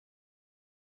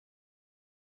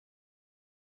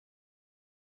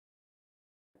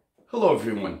Hello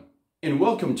everyone, and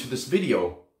welcome to this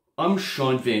video. I'm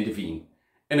Sean Van de Veen,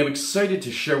 and I'm excited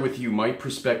to share with you my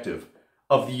perspective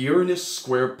of the Uranus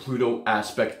square Pluto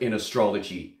aspect in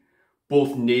astrology,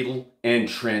 both natal and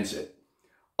transit.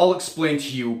 I'll explain to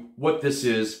you what this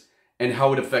is and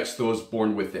how it affects those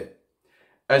born with it.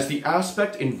 As the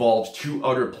aspect involves two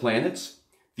outer planets,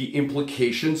 the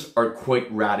implications are quite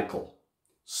radical.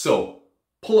 So,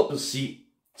 pull up a seat,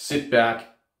 sit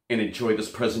back, and enjoy this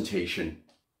presentation.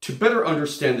 To better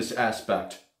understand this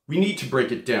aspect, we need to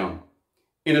break it down.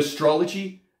 In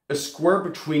astrology, a square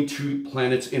between two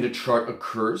planets in a chart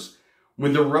occurs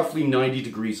when they're roughly 90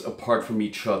 degrees apart from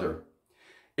each other.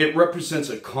 It represents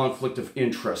a conflict of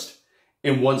interest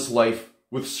in one's life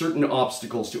with certain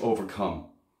obstacles to overcome.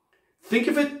 Think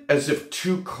of it as if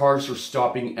two cars are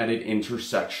stopping at an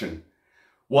intersection.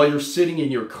 While you're sitting in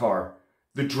your car,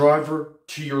 the driver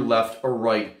to your left or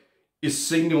right is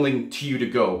signaling to you to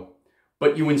go,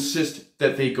 but you insist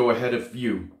that they go ahead of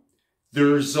you. The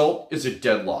result is a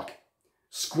deadlock.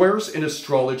 Squares in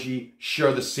astrology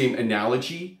share the same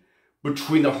analogy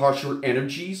between the harsher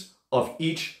energies of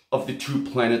each of the two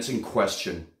planets in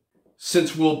question.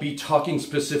 Since we'll be talking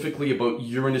specifically about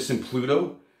Uranus and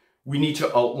Pluto, we need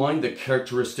to outline the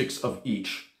characteristics of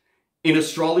each. In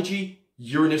astrology,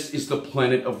 Uranus is the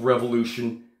planet of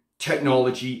revolution,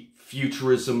 technology,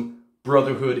 futurism,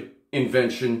 brotherhood,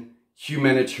 invention,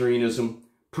 humanitarianism,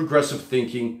 progressive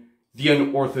thinking, the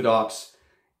unorthodox,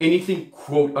 anything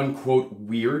quote-unquote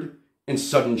weird and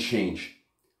sudden change.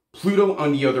 Pluto,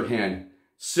 on the other hand,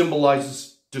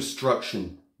 symbolizes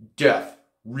destruction, death,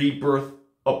 rebirth,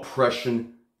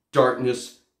 oppression,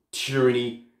 darkness,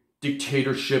 tyranny,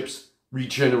 dictatorships,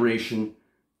 regeneration,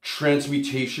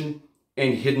 transmutation,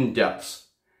 and hidden depths.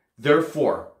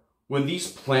 Therefore, when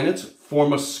these planets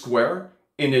form a square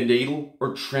in a natal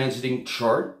or transiting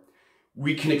chart,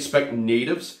 we can expect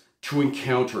natives to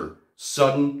encounter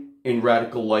sudden and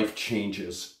radical life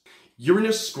changes.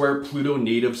 Uranus square Pluto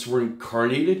natives were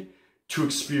incarnated to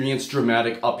experience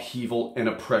dramatic upheaval and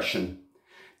oppression.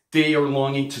 They are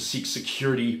longing to seek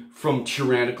security from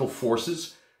tyrannical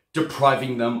forces,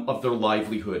 depriving them of their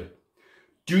livelihood.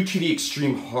 Due to the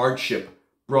extreme hardship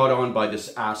brought on by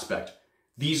this aspect,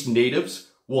 these natives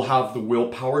will have the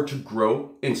willpower to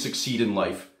grow and succeed in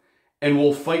life, and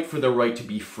will fight for their right to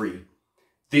be free.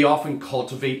 They often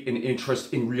cultivate an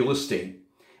interest in real estate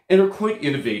and are quite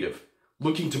innovative,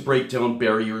 looking to break down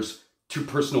barriers to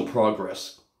personal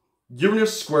progress.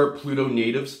 Uranus square Pluto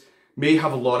natives may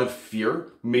have a lot of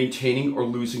fear maintaining or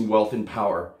losing wealth and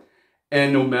power,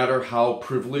 and no matter how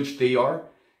privileged they are,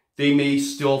 they may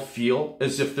still feel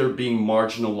as if they're being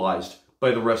marginalized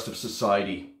by the rest of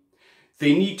society.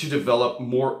 They need to develop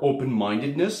more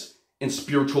open-mindedness and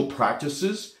spiritual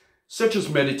practices, such as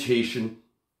meditation,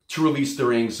 to release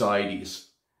their anxieties.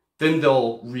 Then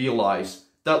they'll realize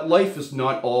that life is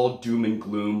not all doom and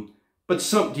gloom, but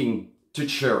something to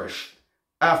cherish.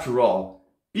 After all,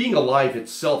 being alive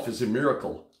itself is a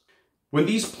miracle. When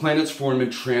these planets form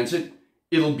in transit,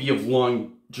 it'll be of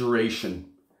long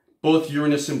duration. Both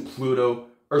Uranus and Pluto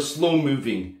are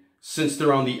slow-moving since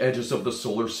they're on the edges of the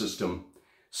solar system,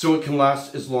 so it can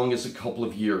last as long as a couple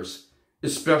of years,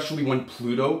 especially when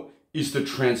Pluto is the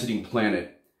transiting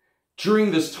planet.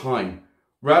 During this time,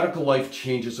 radical life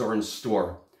changes are in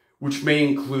store, which may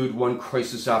include one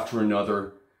crisis after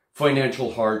another,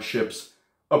 financial hardships,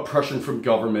 oppression from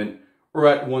government or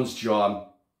at one's job,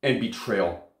 and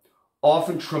betrayal.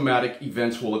 Often traumatic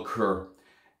events will occur,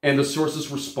 and the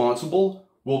sources responsible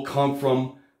will come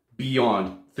from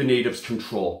beyond the natives'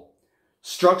 control.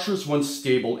 Structures once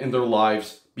stable in their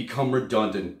lives become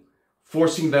redundant,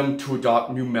 forcing them to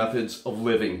adopt new methods of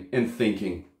living and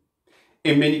thinking.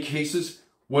 In many cases,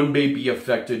 one may be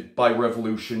affected by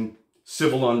revolution,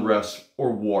 civil unrest,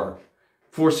 or war,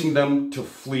 forcing them to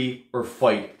flee or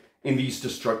fight in these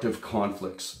destructive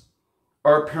conflicts.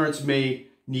 Our parents may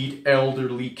need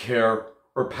elderly care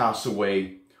or pass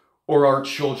away, or our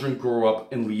children grow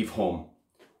up and leave home.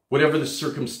 Whatever the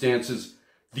circumstances,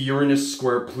 the Uranus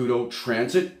square Pluto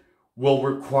transit will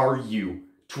require you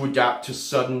to adapt to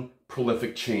sudden,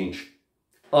 prolific change.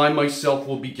 I myself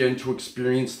will begin to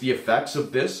experience the effects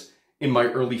of this in my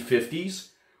early 50s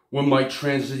when my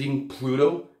transiting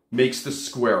Pluto makes the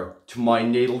square to my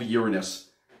natal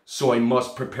Uranus, so I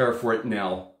must prepare for it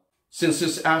now. Since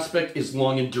this aspect is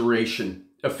long in duration,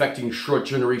 affecting short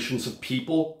generations of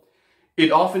people, it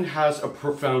often has a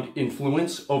profound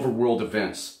influence over world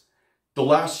events. The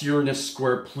last Uranus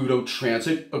square Pluto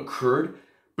transit occurred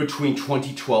between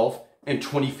 2012 and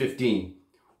 2015,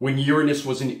 when Uranus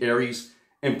was in Aries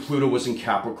and Pluto was in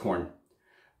Capricorn.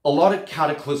 A lot of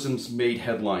cataclysms made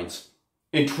headlines.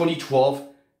 In 2012,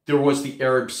 there was the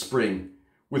Arab Spring,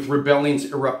 with rebellions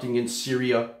erupting in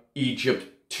Syria, Egypt,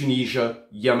 Tunisia,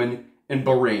 Yemen, and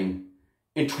Bahrain.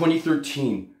 In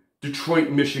 2013, Detroit,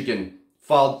 Michigan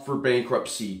filed for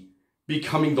bankruptcy,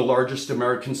 becoming the largest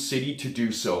American city to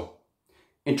do so.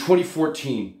 In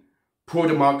 2014,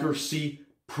 pro-democracy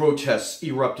protests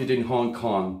erupted in Hong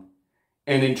Kong.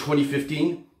 And in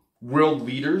 2015, world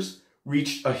leaders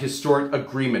reached a historic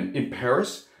agreement in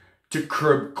Paris to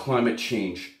curb climate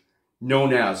change,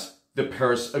 known as the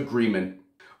Paris Agreement.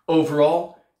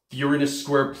 Overall, the Uranus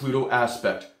square Pluto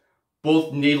aspect,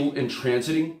 both natal and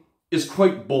transiting, is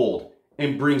quite bold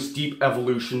and brings deep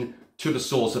evolution to the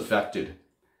souls affected.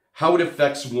 How it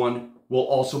affects one will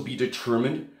also be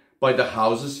determined by the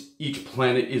houses each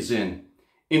planet is in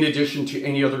addition to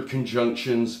any other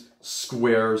conjunctions,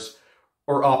 squares,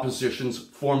 or oppositions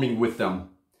forming with them.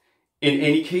 In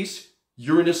any case,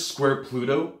 Uranus square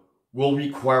Pluto will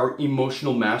require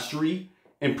emotional mastery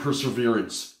and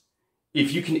perseverance.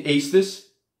 If you can ace this,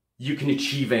 you can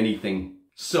achieve anything.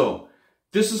 So,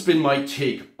 this has been my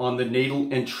take on the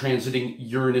natal and transiting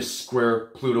Uranus square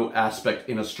Pluto aspect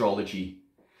in astrology.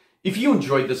 If you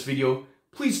enjoyed this video,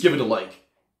 please give it a like.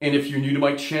 And if you're new to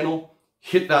my channel,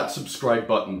 hit that subscribe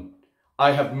button.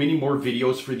 I have many more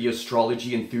videos for the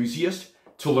astrology enthusiast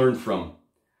to learn from.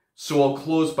 So I'll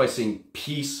close by saying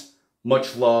peace,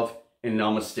 much love, and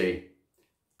namaste.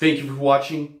 Thank you for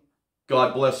watching.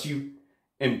 God bless you,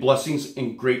 and blessings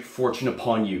and great fortune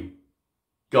upon you.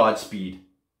 Godspeed.